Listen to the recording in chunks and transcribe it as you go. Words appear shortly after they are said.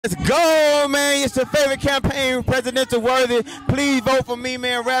Let's go, man. It's your favorite campaign, presidential worthy. Please vote for me,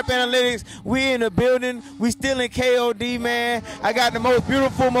 man. Rap Analytics. We in the building. We still in KOD, man. I got the most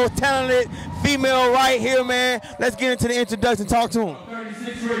beautiful, most talented female right here, man. Let's get into the introduction. Talk to him.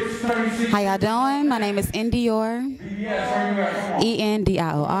 How y'all doing? My name is EnDior.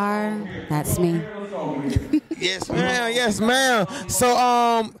 EnDior. That's me. Yes, ma'am. Yes, ma'am. So,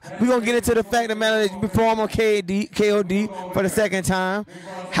 we're going to get into the fact of matter that you perform on KOD for the second time.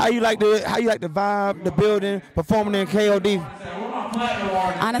 How you like the vibe, the building, performing in KOD?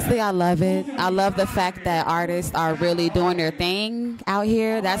 Honestly, I love it. I love the fact that artists are really doing their thing out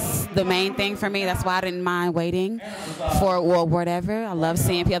here. That's the main thing for me. That's why I didn't mind waiting for whatever. I love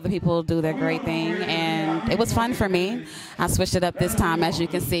seeing other people do their great thing, and it was fun for me. I switched it up this time, as you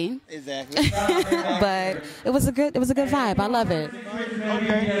can see. Exactly. But it was a good vibe. I love it.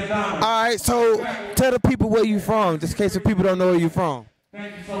 Okay. All right. So tell the people where you from, just in case the people don't know where you from.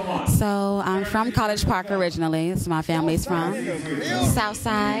 So I'm from College Park originally. That's my family's from. South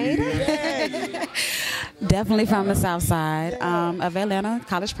Side. Definitely from the South Side of Atlanta,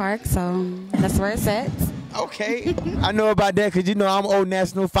 College Park. So that's where it's at. Okay, I know about that because you know I'm Old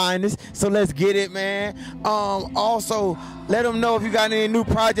National Finest. So let's get it, man. Also, let them know if you got any new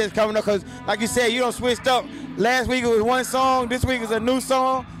projects coming up because, like you said, you don't switched up. Last week it was one song. This week is a new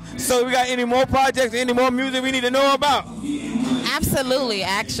song. So we got any more projects, any more music we need to know about? Absolutely,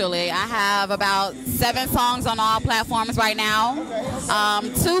 actually. I have about 7 songs on all platforms right now.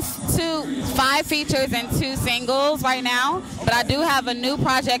 5 features and 2 singles right now. But I do have a new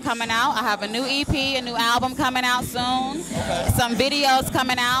project coming out. I have a new EP, a new album coming out soon. Some videos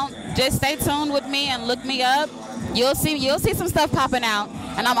coming out. Just stay tuned with me and look me up. You'll see some stuff popping out.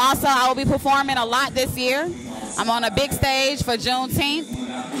 And I will be performing a lot this year. I'm on a big stage for Juneteenth.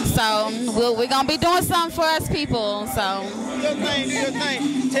 So we're going to be doing something for us people. So do your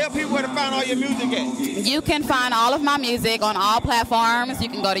thing. Tell people where to find all your music at. You can find all of my music on all platforms. You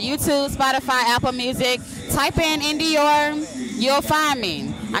can go to YouTube, Spotify, Apple Music. Type in EnDior. You'll find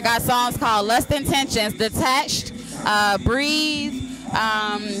me. I got songs called Lust Intentions, Detached, Breathe,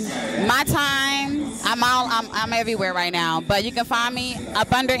 My Time. I'm everywhere right now, but you can find me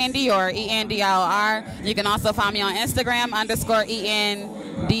up under EnDior, EnDior. You can also find me on Instagram _EnDior.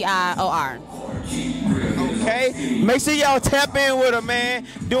 Okay, make sure y'all tap in with her, man.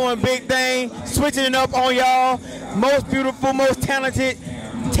 Doing big things, switching it up on y'all. Most beautiful, most talented.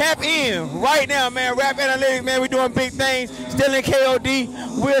 Tap in right now, man. Rap Analytics, man. We doing big things. Still in KOD.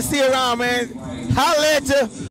 We'll see you around, man. Holla at ya.